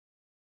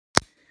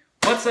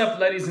What's up,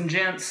 ladies and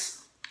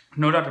gents?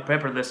 No Dr.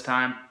 Pepper this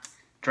time.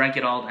 Drank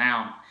it all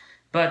down.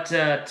 But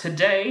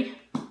today,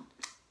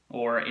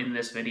 or in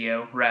this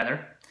video,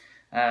 rather,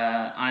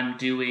 I'm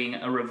doing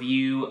a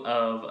review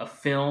of a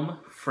film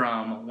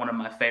from one of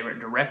my favorite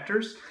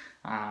directors.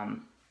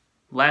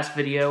 Last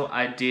video,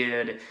 I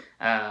did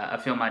a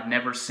film I'd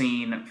never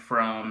seen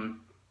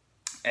from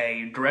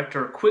a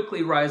director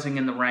quickly rising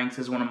in the ranks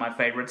as one of my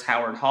favorites,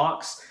 Howard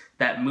Hawks.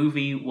 That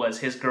movie was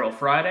His Girl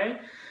Friday.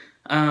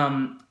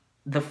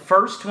 The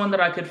first one that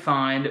I could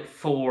find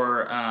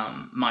for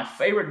my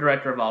favorite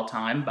director of all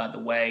time, by the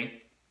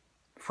way,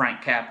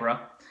 Frank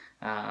Capra,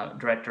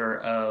 director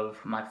of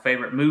my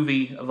favorite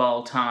movie of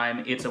all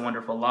time, It's a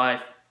Wonderful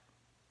Life.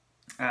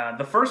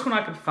 The first one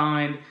I could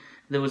find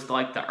that was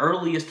like the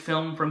earliest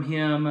film from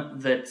him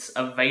that's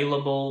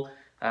available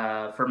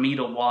for me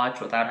to watch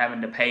without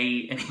having to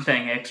pay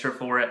anything extra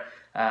for it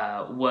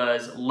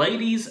was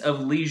Ladies of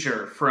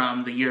Leisure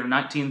from the year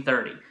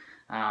 1930.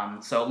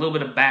 So a little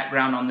bit of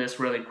background on this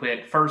really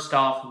quick. First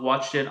off,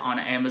 watched it on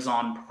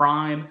Amazon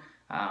Prime,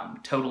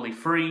 totally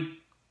free.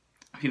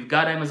 If you've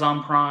got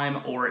Amazon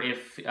Prime, or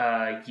if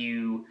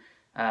you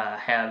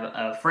have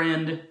a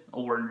friend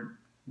or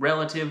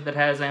relative that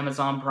has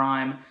Amazon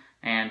Prime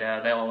and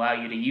they'll allow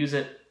you to use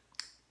it,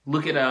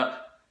 look it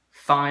up,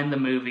 find the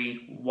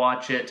movie,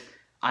 watch it.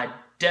 I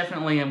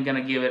definitely am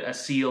going to give it a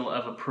seal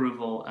of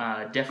approval.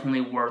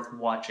 Definitely worth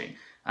watching.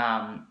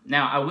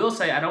 Now, I will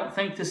say I don't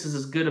think this is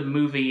as good a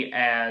movie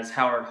as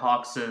Howard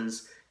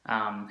Hawks's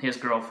His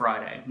Girl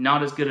Friday.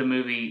 Not as good a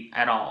movie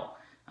at all.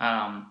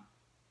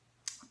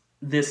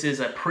 This is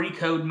a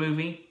pre-code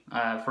movie,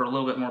 for a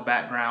little bit more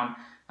background.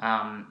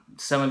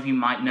 Some of you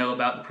might know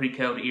about the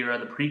pre-code era.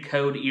 The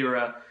pre-code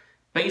era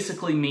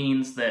basically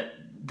means that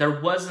there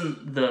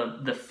wasn't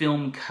the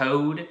film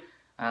code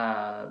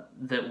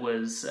that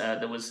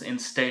was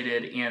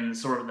instated in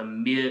sort of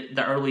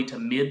the early to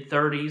mid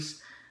 30s.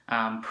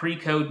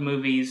 Pre-code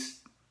movies,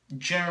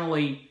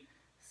 generally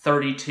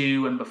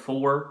 32 and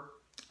before,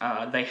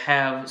 they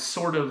have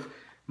sort of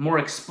more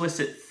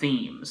explicit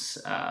themes,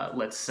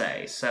 let's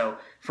say. So,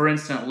 for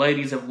instance,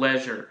 Ladies of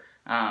Leisure,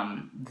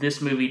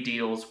 this movie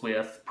deals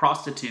with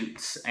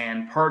prostitutes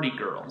and party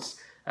girls.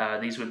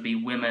 These would be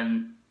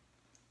women,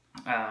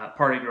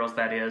 party girls,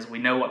 that is. We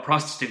know what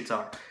prostitutes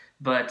are.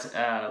 But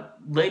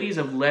Ladies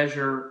of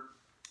Leisure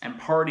and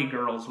party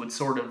girls would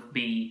sort of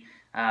be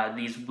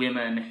these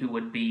women who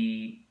would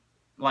be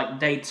like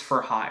dates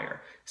for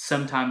hire.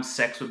 Sometimes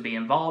sex would be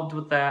involved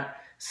with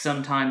that,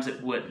 sometimes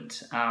it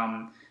wouldn't.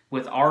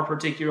 With our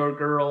particular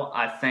girl,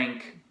 I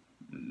think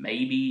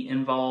maybe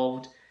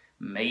involved,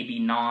 maybe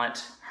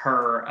not.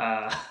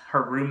 Her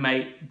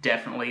roommate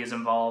definitely is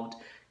involved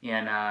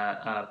in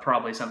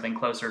probably something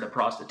closer to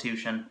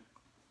prostitution.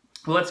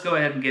 Well, let's go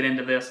ahead and get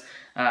into this.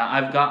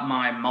 I've got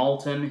my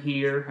Malton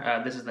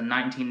here. This is the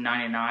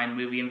 1999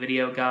 movie and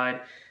video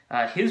guide.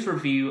 His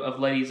review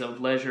of Ladies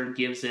of Leisure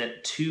gives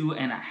it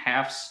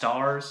 2.5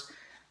 stars.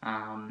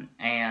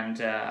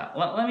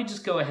 Let me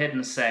just go ahead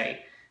and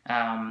say,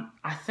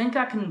 I think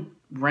I can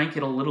rank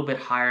it a little bit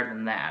higher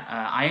than that.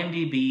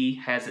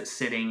 IMDb has it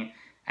sitting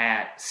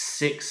at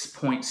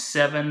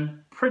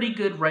 6.7. Pretty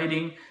good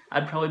rating.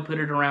 I'd probably put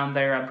it around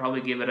there. I'd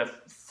probably give it a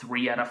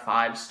 3 out of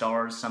 5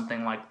 stars,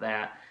 something like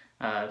that.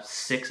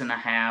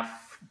 6.5,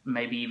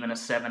 maybe even a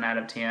 7 out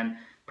of 10.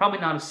 Probably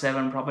not a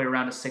 7, probably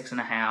around a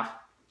 6.5.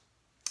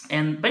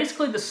 And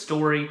basically the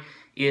story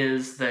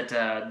is that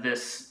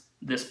this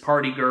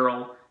party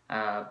girl,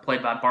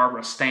 played by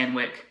Barbara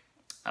Stanwyck,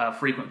 a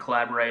frequent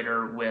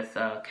collaborator with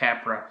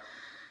Capra,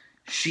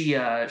 she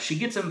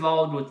gets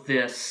involved with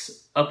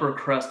this upper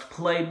crust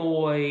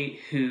playboy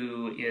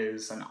who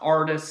is an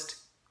artist,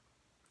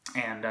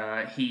 and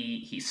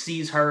he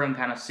sees her and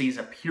kind of sees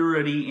a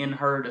purity in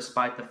her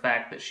despite the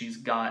fact that she's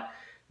got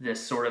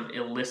this sort of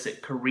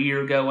illicit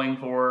career going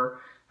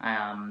for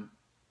her.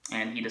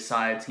 And he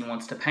decides he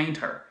wants to paint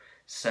her.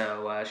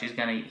 So he's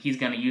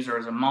gonna use her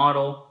as a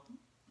model.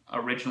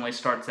 Originally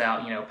starts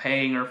out,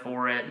 paying her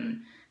for it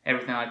and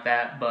everything like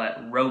that,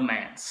 but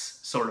romance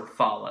sort of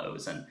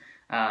follows, and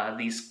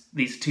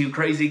these two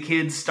crazy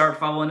kids start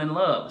falling in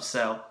love.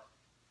 So,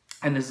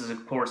 and this is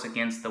of course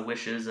against the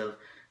wishes of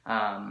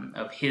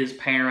his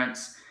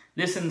parents.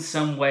 This in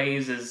some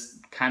ways is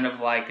kind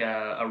of like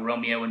a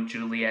Romeo and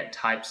Juliet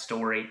type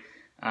story.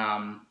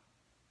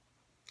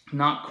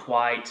 Not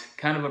quite,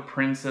 kind of a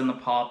Prince and the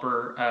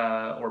Pauper,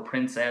 or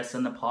Princess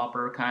and the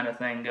Pauper kind of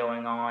thing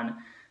going on.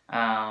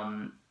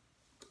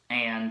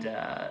 And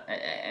I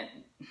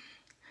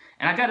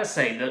gotta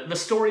say, the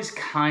story's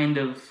kind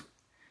of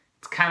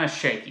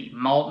shaky.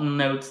 Malton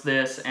notes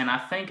this, and I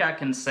think I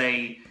can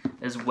say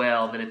as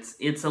well that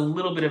it's a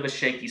little bit of a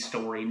shaky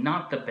story,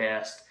 not the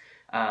best.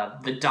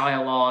 The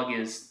dialogue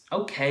is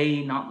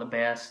okay, not the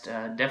best,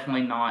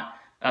 definitely not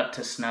up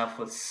to snuff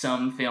with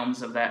some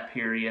films of that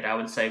period. I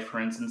would say, for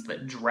instance,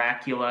 that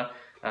Dracula,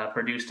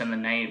 produced in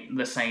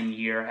the same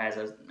year,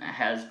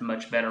 has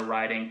much better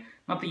writing.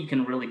 Not that you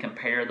can really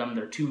compare them;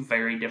 they're two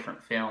very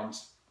different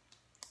films.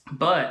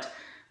 But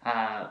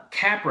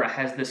Capra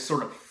has this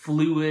sort of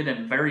fluid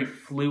and very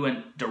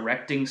fluent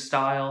directing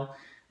style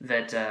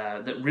that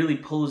really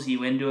pulls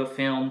you into a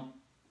film.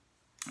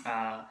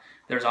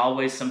 There's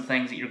always some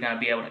things that you're going to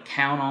be able to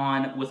count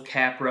on with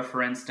Capra.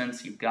 For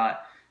instance, you've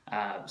got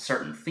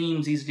certain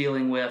themes he's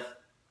dealing with.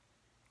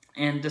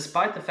 And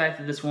despite the fact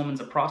that this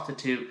woman's a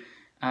prostitute,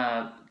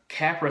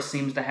 Capra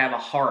seems to have a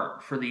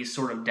heart for these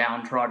sort of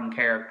downtrodden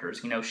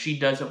characters. You know, she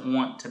doesn't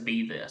want to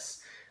be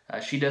this.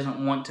 She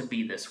doesn't want to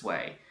be this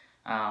way.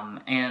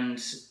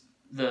 And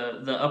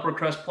the upper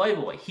crust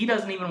playboy, he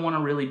doesn't even want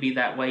to really be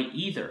that way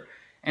either.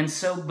 And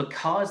so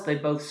because they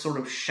both sort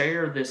of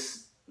share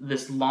this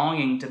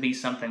longing to be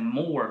something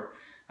more,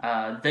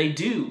 they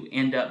do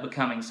end up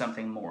becoming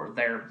something more.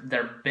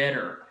 They're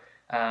better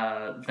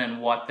than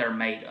what they're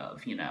made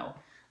of, you know.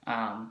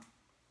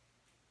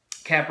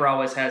 Capra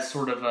always has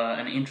sort of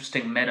an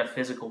interesting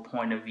metaphysical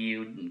point of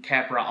view.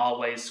 Capra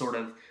always sort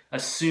of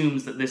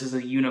assumes that this is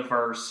a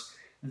universe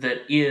that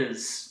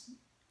is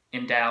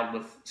endowed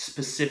with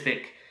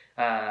specific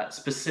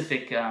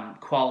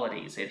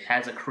qualities. It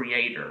has a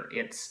creator.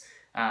 It's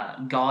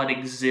God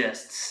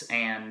exists,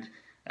 and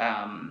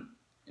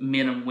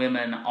men and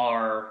women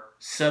are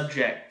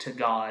subject to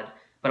God,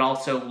 but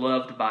also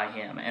loved by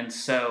Him. And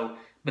so,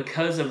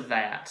 because of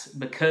that,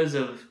 because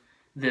of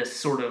this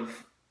sort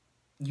of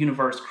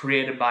universe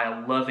created by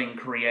a loving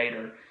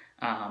creator,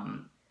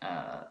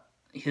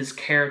 his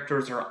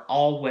characters are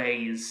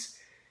always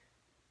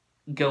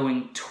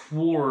going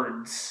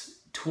towards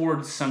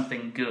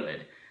something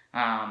good,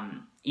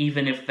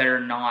 even if they're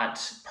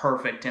not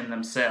perfect in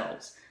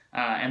themselves.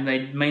 And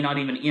they may not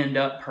even end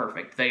up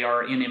perfect. They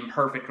are in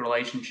imperfect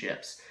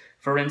relationships.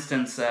 For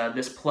instance,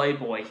 this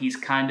playboy, he's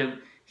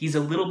a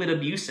little bit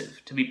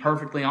abusive, to be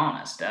perfectly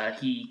honest.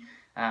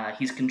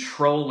 He's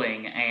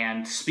controlling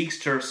and speaks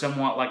to her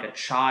somewhat like a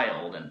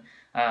child, and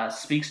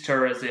speaks to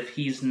her as if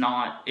she's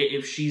not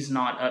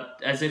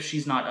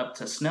up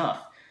to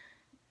snuff,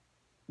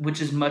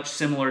 which is much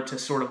similar to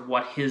sort of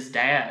what his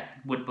dad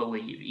would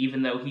believe.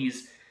 Even though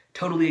he's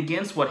totally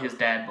against what his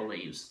dad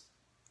believes,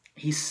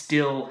 he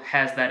still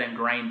has that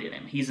ingrained in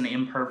him. He's an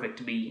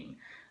imperfect being.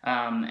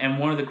 And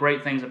one of the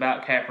great things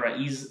about Capra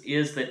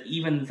is that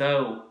even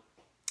though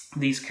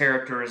these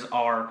characters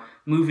are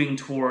moving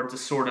towards a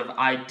sort of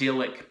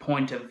idyllic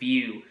point of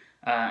view,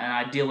 an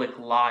idyllic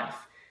life,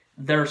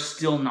 they're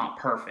still not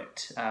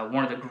perfect.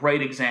 One of the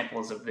great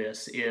examples of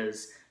this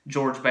is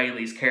George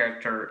Bailey's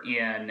character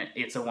in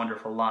It's a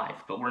Wonderful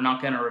Life, but we're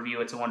not going to review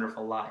It's a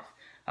Wonderful Life.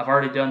 I've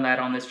already done that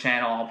on this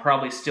channel. I'll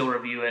probably still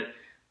review it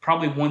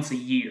probably once a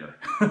year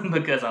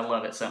because I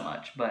love it so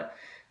much. But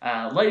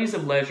Ladies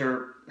of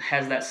Leisure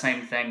has that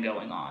same thing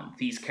going on.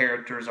 These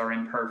characters are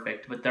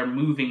imperfect, but they're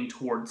moving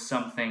towards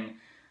something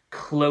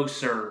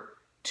closer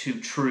to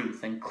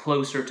truth and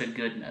closer to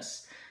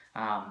goodness.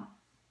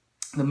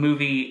 The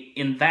movie,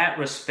 in that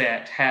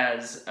respect,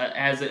 has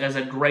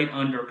a great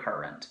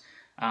undercurrent.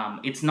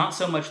 It's not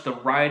so much the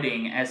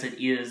writing as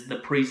it is the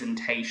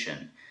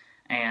presentation.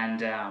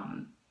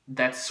 And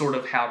that's sort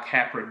of how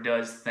Capra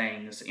does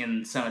things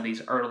in some of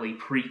these early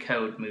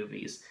pre-code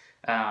movies.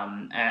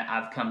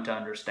 I've come to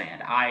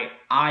understand. I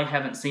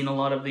haven't seen a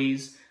lot of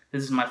these.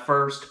 This is my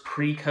first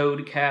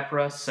pre-code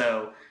Capra,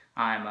 so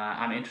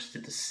I'm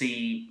interested to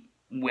see,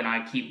 when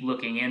I keep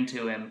looking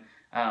into him,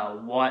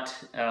 what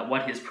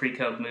his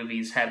pre-code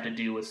movies have to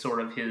do with sort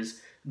of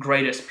his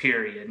greatest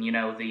period. You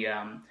know,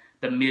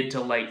 the mid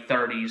to late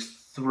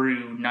 30s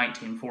through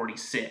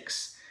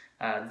 1946.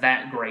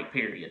 That great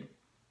period.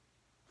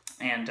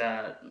 And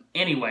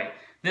anyway,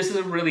 this is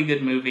a really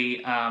good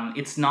movie.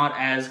 It's not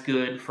as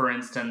good, for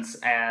instance,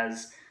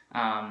 as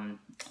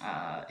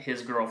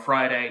His Girl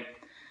Friday.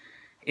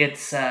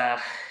 It's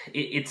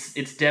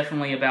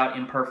definitely about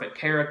imperfect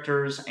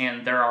characters,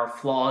 and there are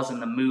flaws in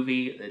the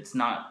movie. It's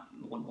not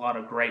a lot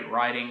of great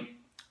writing,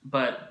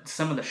 but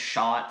some of the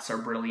shots are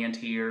brilliant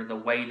here. The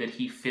way that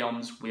he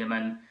films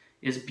women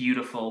is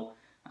beautiful.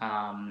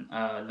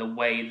 The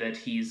way that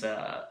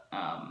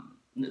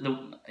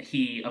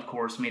he, of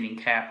course, meaning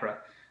Capra,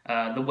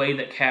 the way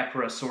that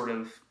Capra sort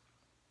of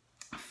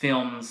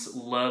films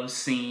love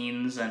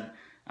scenes, and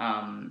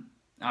I'm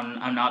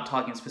not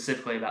talking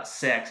specifically about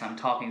sex, I'm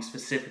talking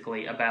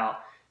specifically about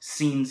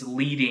scenes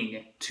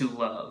leading to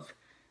love.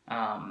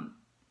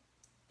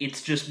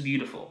 It's just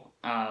beautiful.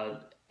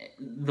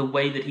 The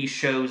way that he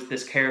shows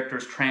this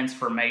character's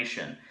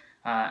transformation.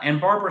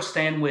 And Barbara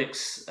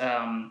Stanwyck's,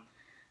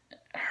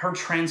 her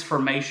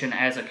transformation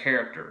as a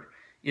character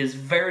is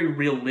very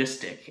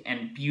realistic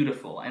and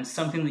beautiful, and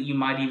something that you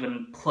might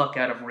even pluck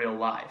out of real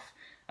life.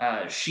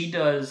 She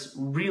does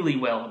really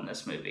well in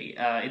this movie.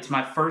 It's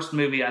my first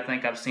movie I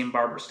think I've seen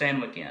Barbara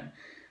Stanwyck in,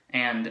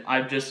 and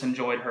I've just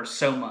enjoyed her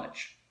so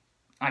much.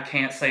 I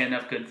can't say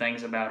enough good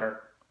things about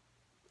her.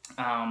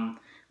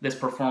 This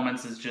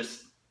performance is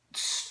just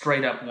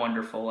straight up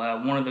wonderful.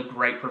 One of the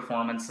great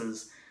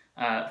performances,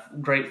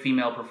 great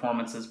female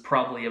performances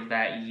probably of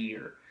that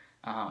year.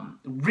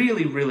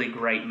 Really, really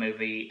great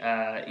movie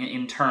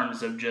in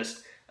terms of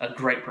just a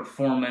great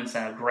performance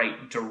and a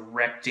great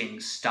directing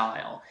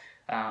style.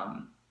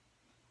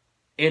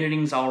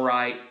 editing's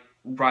alright,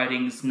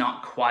 writing's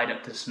not quite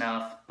up to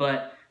snuff,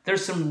 but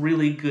there's some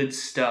really good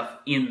stuff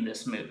in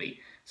this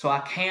movie. So I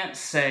can't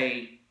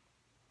say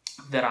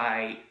that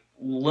I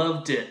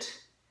loved it,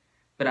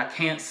 but I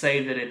can't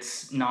say that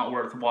it's not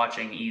worth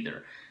watching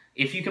either.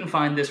 If you can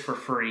find this for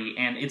free,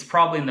 and it's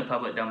probably in the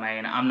public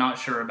domain, I'm not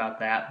sure about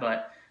that,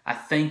 but I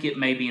think it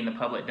may be in the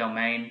public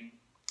domain,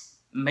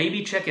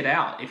 maybe check it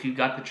out if you've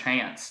got the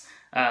chance.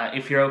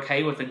 If you're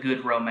okay with a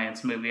good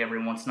romance movie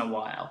every once in a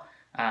while,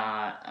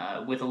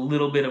 with a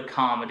little bit of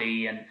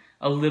comedy and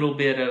a little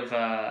bit of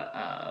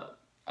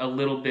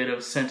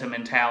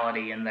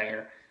sentimentality in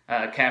there.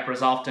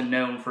 Capra's often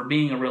known for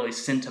being a really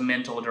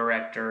sentimental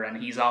director,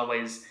 and he's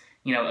always,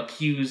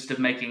 accused of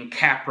making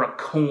Capra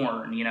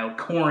corn,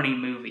 corny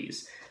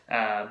movies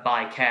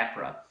by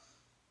Capra.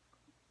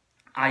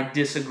 I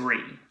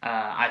disagree.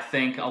 I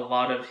think a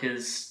lot of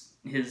his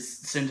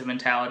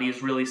sentimentality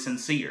is really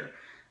sincere.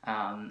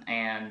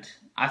 And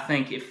I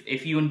think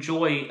if you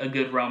enjoy a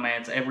good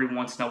romance every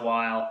once in a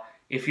while,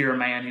 if you're a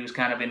man who's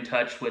kind of in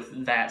touch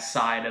with that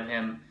side of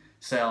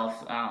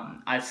himself,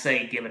 I'd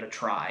say give it a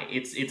try.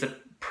 It's a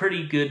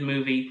pretty good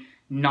movie,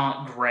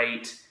 not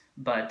great,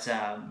 but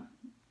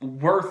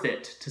worth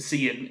it to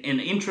see an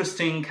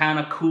interesting, kind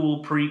of cool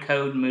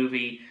pre-code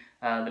movie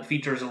that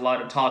features a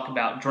lot of talk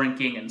about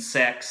drinking and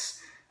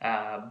sex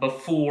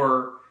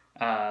before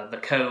the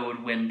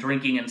code, when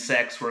drinking and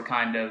sex were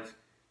kind of,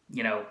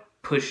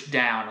 pushed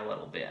down a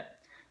little bit.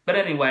 But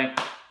anyway,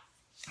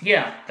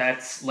 yeah,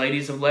 that's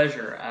Ladies of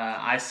Leisure.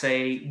 I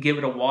say give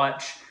it a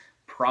watch.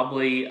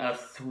 Probably a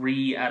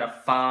 3 out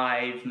of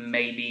 5,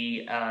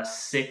 maybe a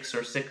 6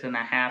 or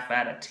 6.5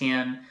 out of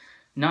 10.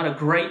 Not a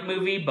great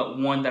movie, but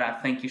one that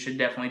I think you should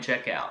definitely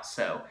check out.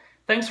 So,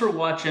 thanks for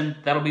watching.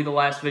 That'll be the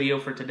last video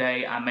for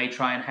today. I may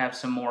try and have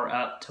some more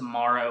up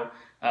tomorrow.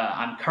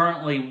 I'm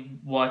currently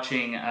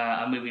watching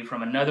a movie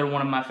from another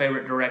one of my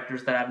favorite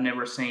directors that I've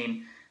never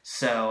seen,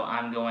 so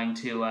I'm going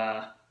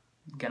to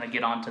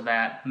get onto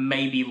that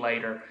maybe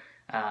later.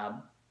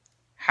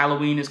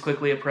 Halloween is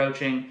quickly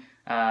approaching.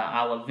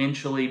 I'll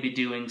eventually be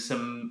doing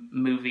some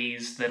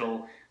movies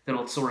that'll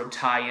sort of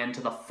tie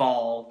into the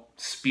fall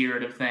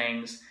spirit of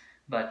things.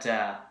 But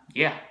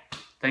yeah,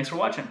 thanks for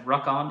watching.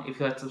 Rock on if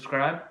you like to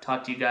subscribe.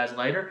 Talk to you guys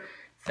later.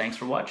 Thanks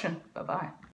for watching. Bye-bye.